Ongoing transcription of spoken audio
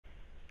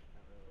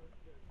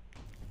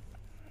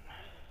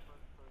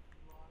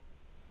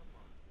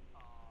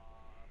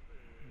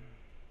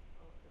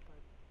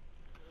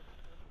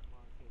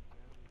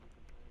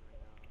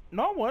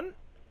No one.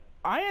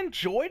 I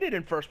enjoyed it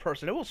in first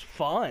person. It was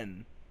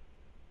fun.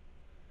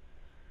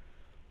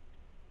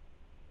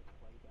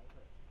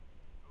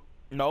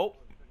 Nope,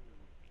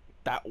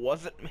 that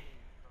wasn't me.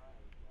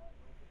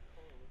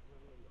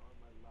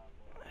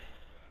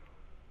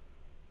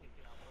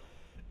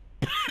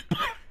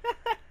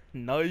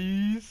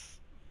 Nice.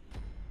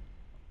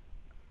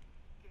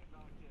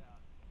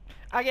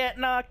 I get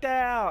knocked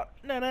out.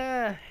 Nah,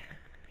 nah.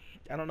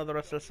 I don't know the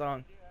rest of the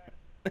song.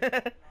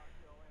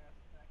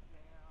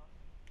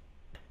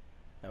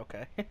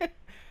 Okay.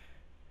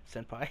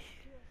 Senpai.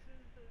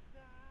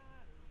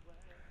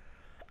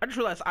 I just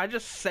realized I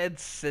just said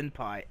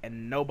senpai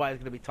and nobody's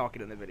gonna be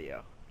talking in the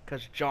video.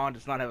 Because John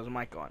does not have his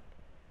mic on.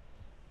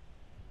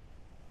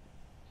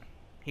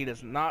 He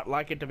does not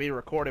like it to be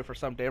recorded for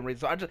some damn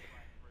reason. So I just...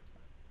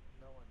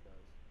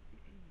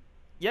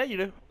 Yeah, you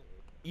do.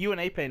 You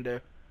and A-Pain do.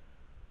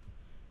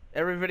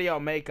 Every video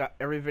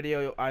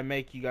I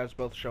make, you guys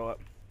both show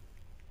up.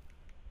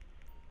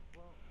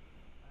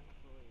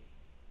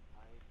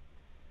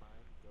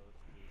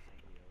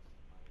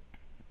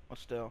 Well,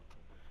 still.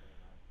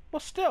 Well,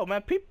 still,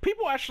 man,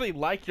 people actually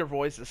like your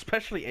voice,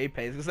 especially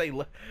A-Pain,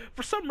 because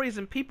for some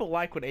reason, people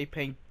like when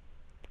A-Pain,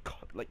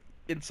 like,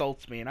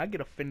 insults me, and I get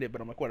offended,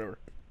 but I'm like, whatever.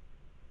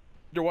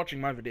 You're watching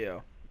my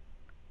video.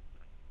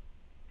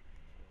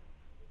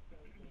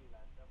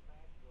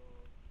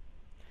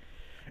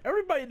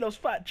 Everybody knows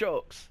fat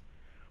jokes.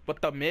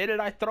 But the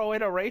minute I throw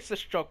in a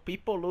racist joke,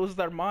 people lose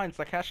their minds,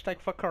 like hashtag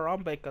fuck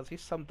Harambe, because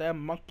he's some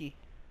damn monkey.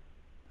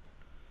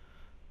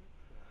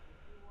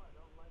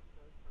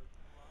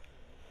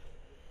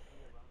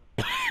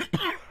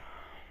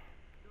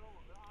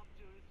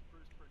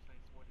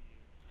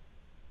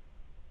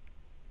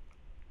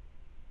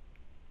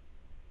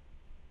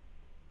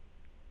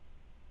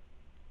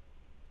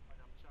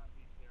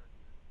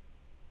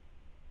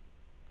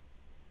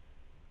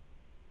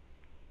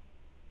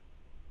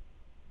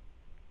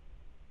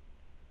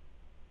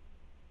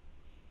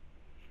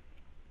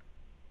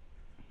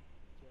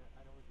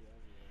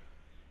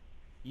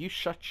 You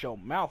shut your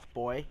mouth,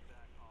 boy.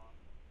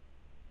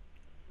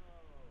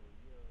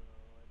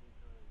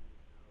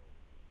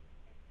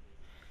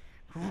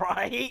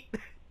 Right?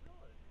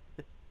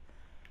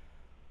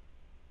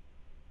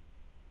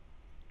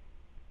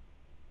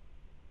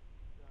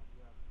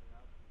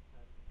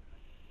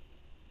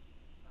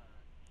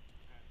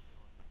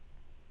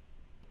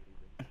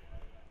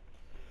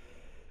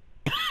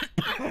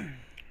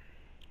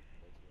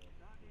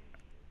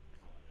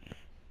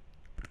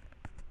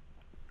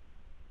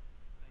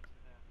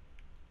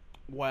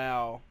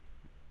 Wow.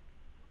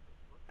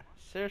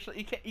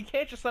 Seriously, you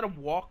can't just let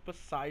him walk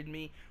beside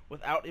me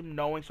without him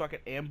knowing so I can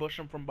ambush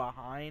him from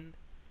behind?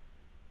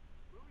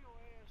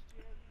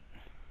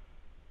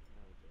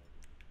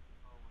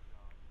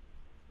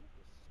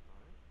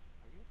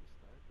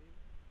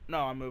 No,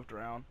 I moved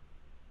around.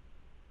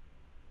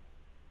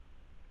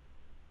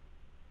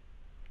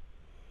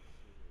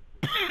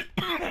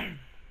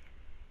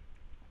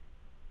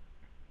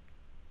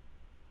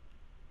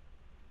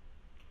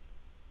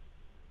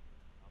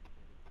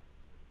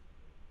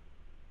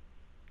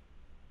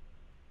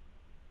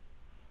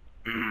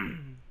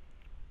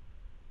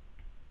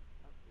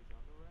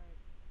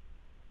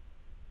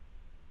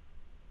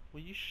 Will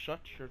you shut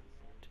your...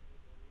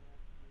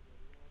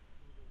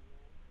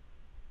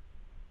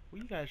 Will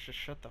you guys just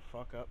shut the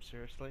fuck up,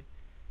 seriously?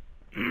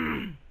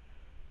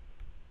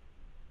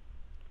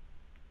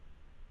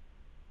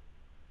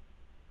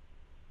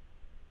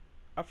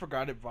 I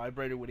forgot it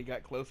vibrated when he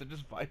got close. It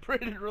just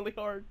vibrated really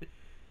hard.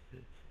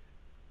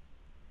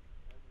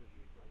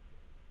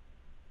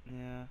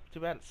 Yeah, too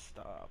bad it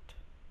stopped.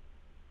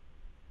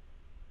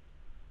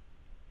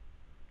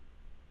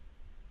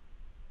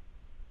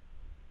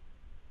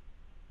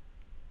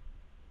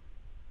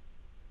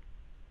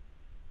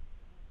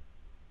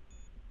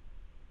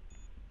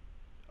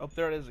 Oh,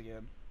 there it is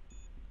again.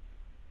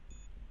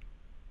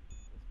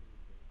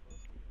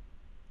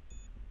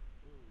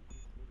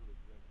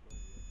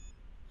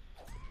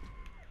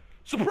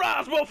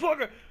 Surprise,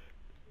 motherfucker!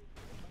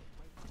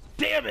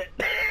 Damn it!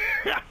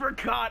 I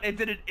forgot it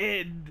didn't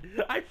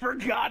end. I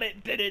forgot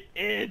it didn't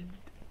end.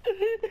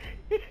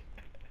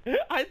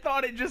 I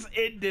thought it just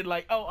ended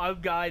like, oh,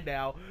 I'm Guy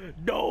now.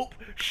 Nope,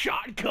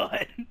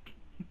 shotgun.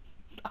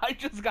 I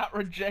just got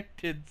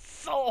rejected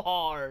so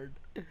hard.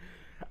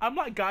 I'm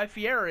like Guy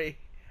Fieri,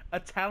 a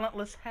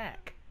talentless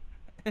hack.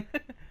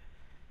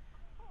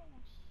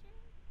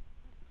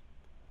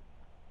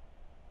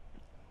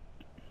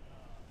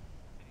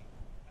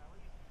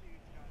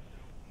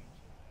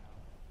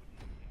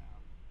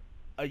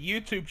 A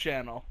YouTube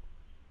channel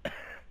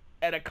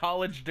and a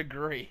college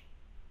degree,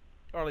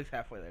 or at least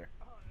halfway there.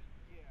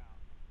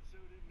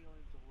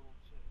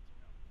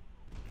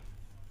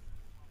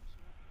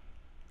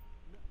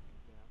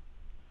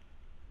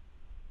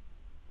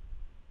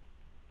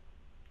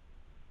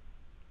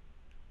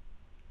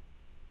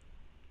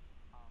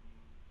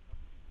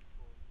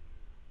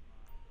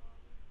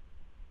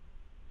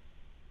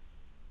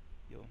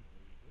 Yo.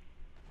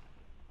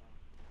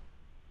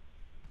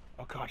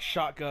 Oh god,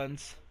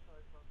 shotguns.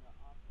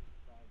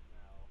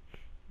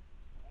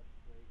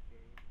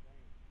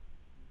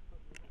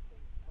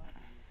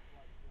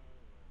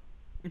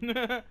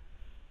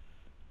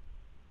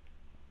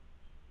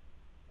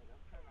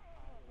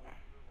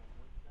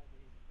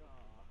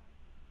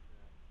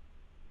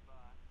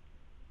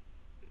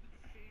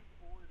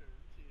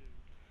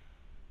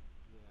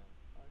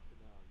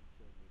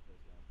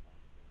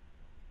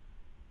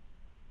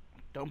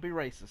 Don't be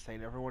racist.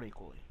 Hate everyone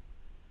equally.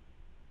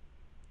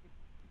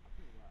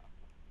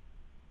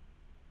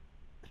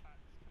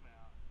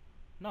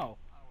 No.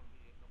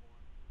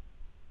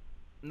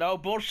 No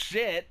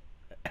bullshit.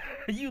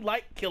 You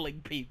like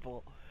killing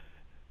people.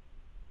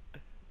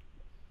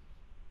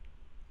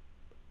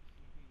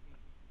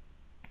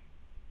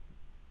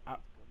 I,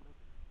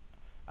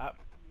 I,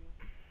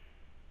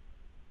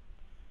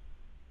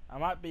 I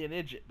might be an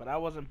idiot, but I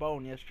wasn't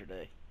born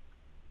yesterday.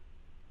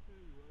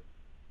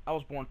 I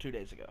was born 2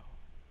 days ago.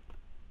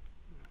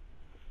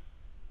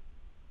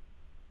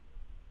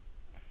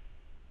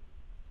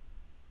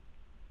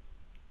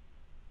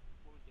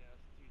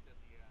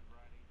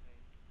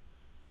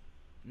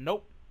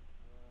 Nope.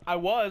 I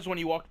was when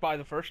you walked by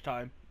the first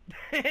time.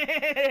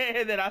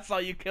 And then I saw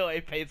you kill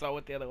Ape, so I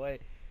went the other way.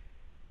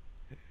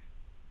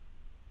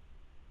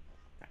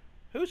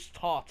 Who's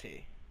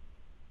Tawty?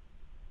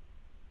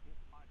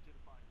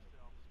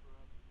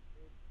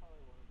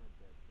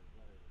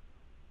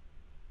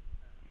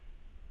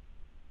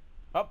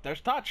 Oh,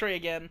 there's Tatri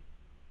again.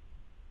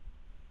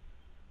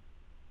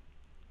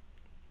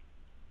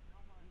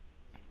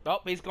 Oh,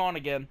 he's gone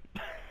again.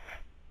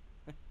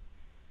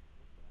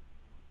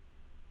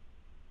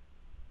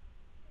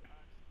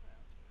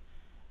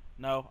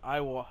 No, I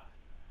will.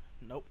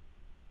 Nope.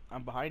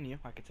 I'm behind you.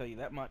 I can tell you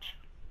that much.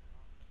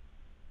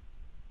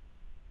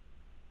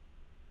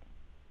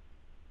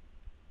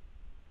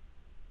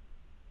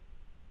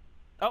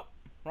 Oh,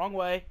 wrong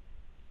way.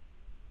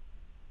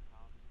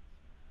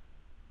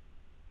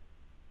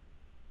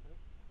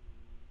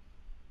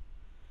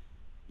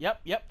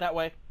 Yep, that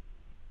way.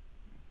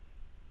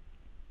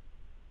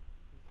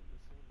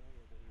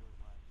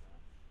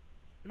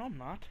 No, I'm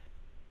not.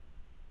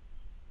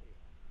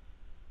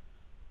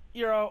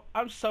 Euro,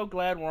 I'm so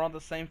glad we're on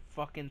the same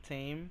fucking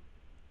team.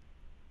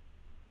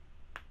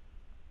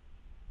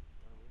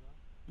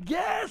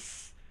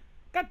 Yes!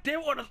 God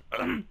damn what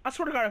I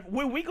swear to God,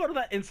 when we go to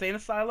that insane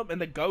asylum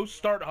and the ghosts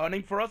start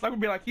hunting for us, I'm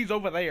gonna be like, he's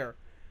over there.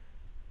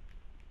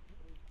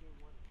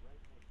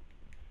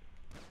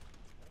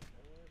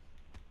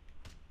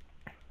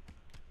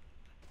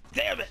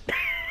 Damn it!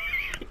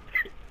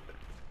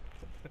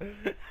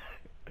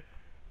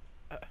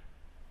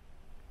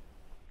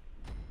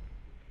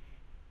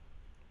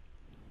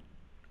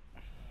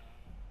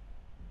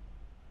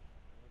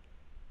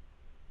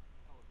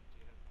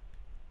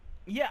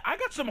 Yeah, I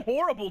got some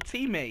horrible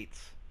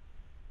teammates.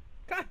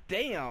 God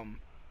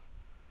damn.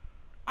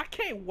 I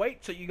can't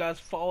wait till you guys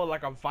fall in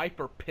like a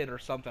viper pit or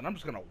something. I'm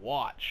just gonna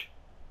watch.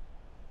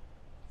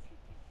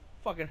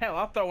 Fucking hell,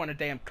 I'll throw in a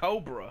damn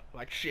cobra.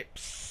 Like shit.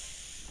 Psst.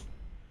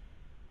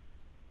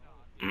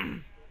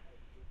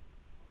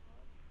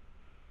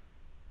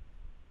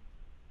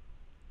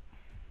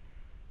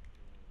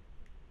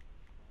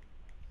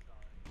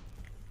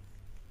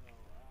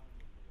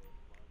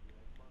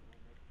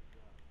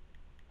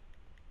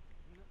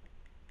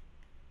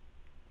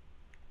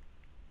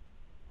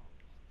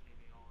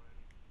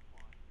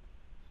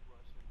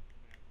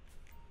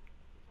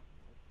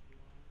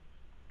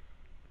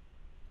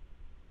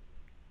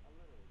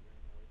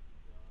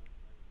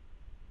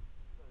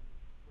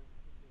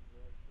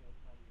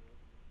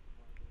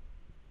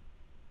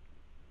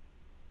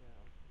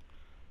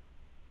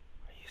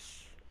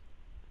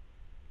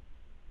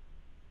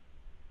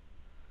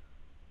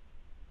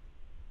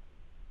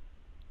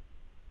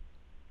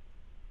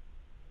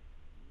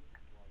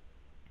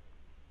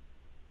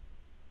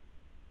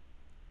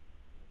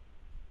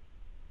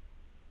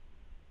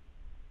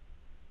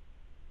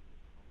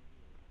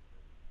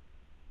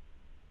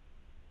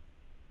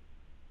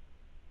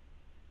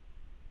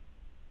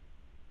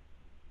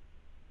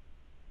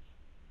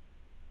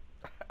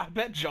 I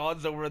bet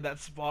John's over in that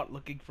spot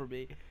looking for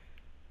me.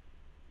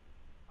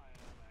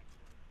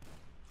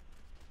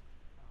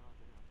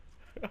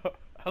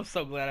 I'm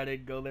so glad I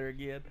didn't go there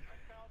again.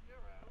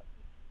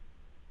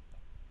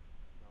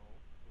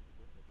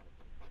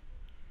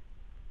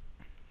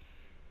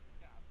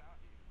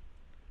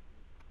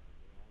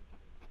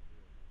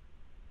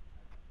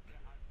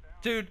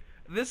 Dude,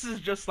 this is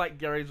just like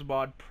Gary's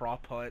mod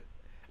prop hunt.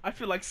 I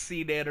feel like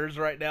sea nanners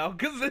right now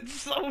because it's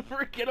so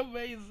freaking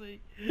amazing.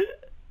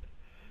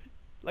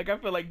 Like I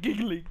feel like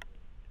giggling.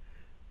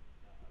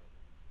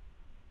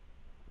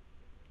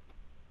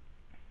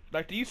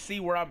 Like, do you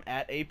see where I'm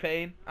at,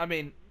 A-Pain? I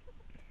mean,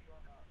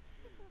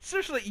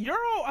 seriously,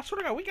 Euro. I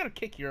swear to God, we gotta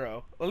kick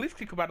Euro. At least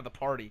kick him out of the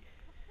party.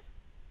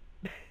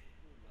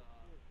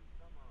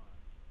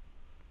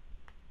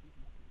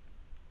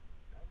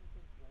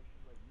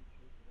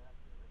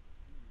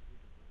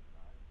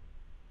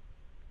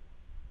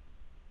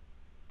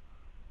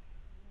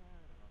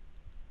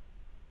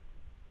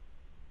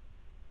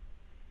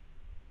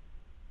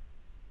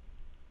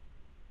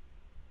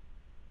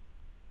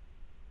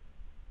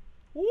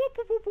 Whoop,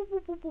 whoop, whoop,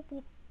 whoop, whoop, whoop,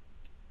 whoop.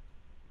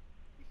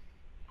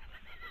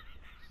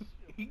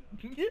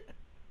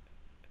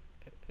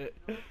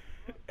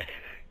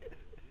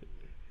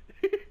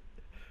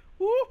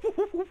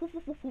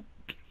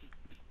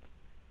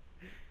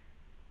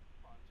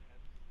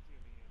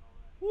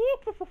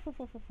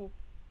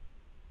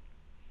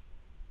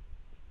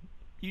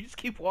 You just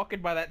keep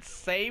walking by that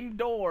same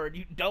door and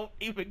you don't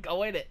even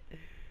go in it.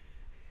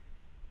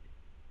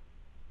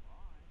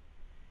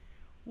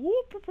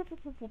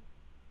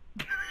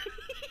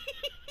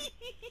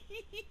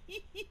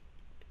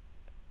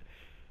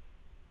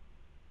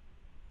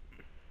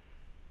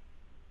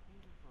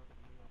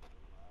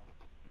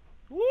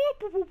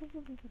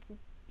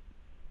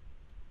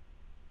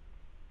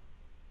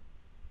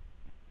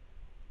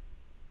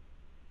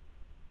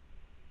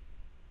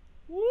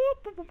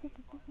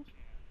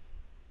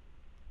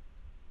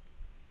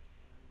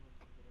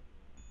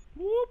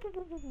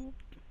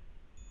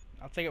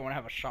 I'll take it when I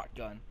have a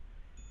shotgun.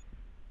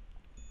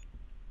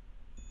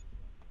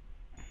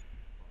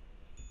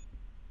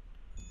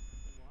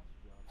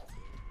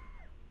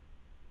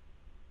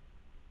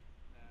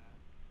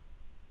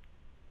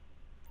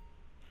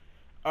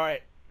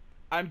 Alright,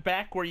 I'm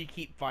back where you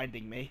keep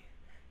finding me.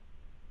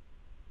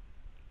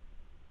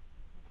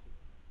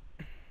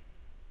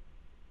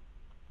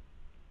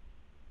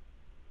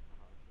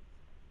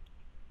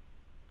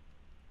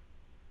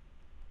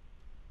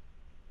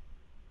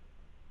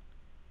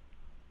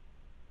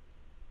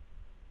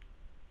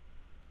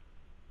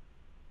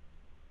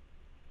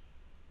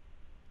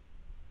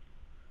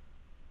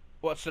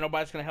 What, so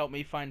nobody's gonna help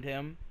me find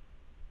him?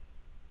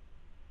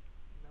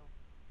 No,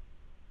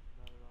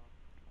 not at all.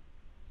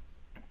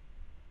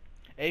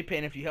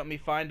 A-Pain, if you help me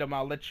find him,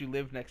 I'll let you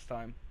live next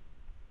time.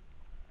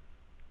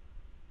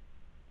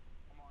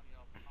 I'm on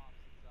your opposite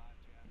side,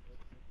 Jack.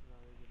 That's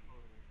not even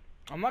funny.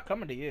 I'm not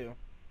coming to you. I'm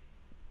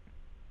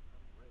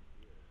right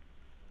here.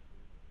 I'm not doing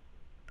anything.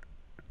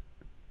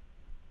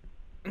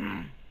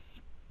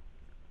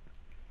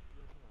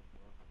 You guys have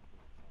rough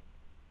this time.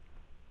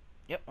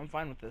 Yep, I'm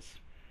fine with this.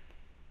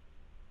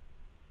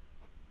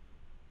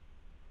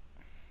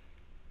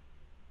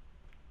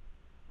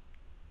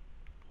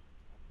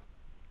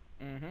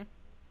 Mm-hmm.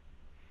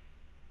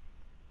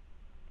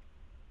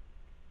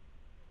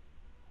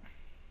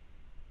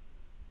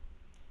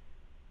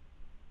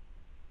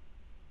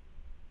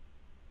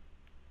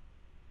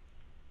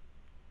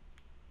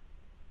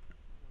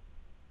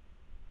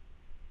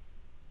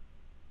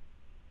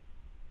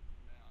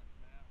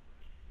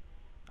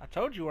 I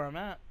told you where I'm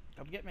at.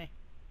 Come get me.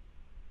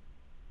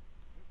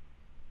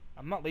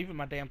 I'm not leaving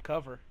my damn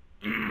cover.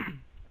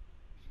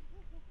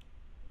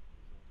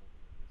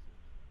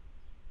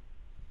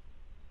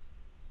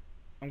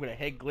 I'm gonna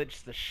head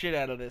glitch the shit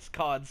out of this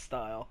COD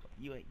style.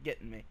 You ain't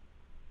getting me.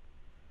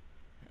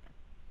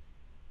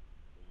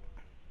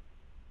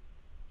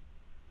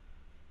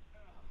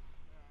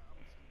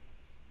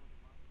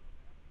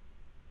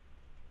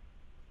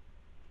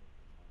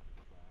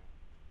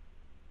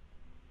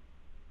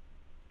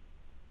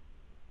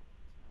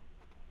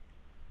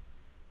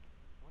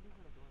 When is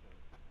it a door that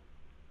opens up?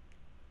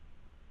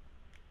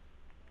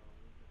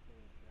 We're just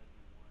saying that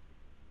you want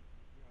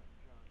because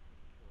John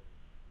couldn't show you.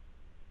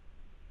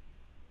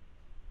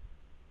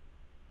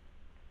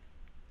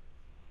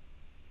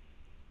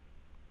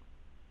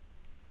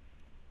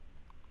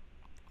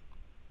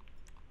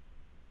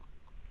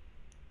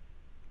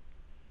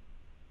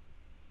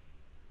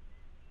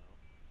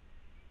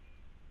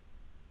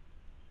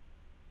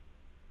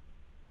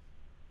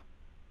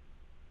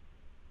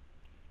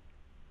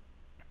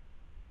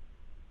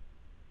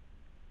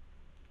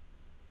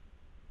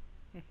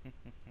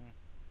 No.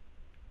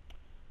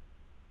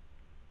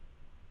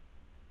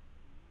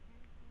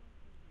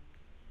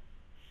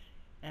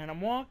 And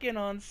I'm walking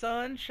on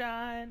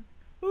sunshine.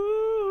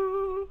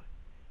 Ooh,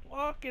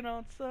 walking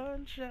on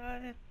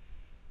sunshine.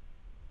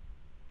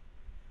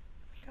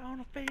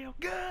 Gonna feel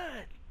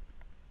good.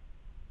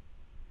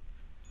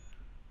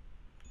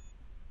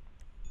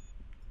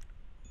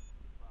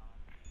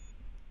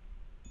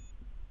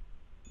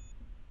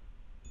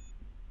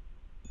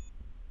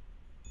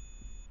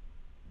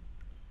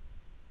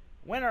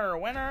 Winner,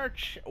 winner,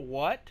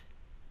 what?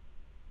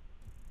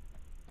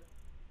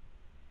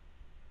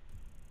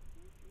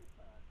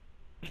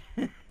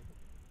 Flasher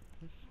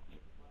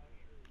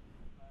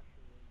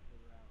wins the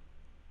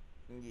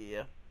round.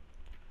 Yeah.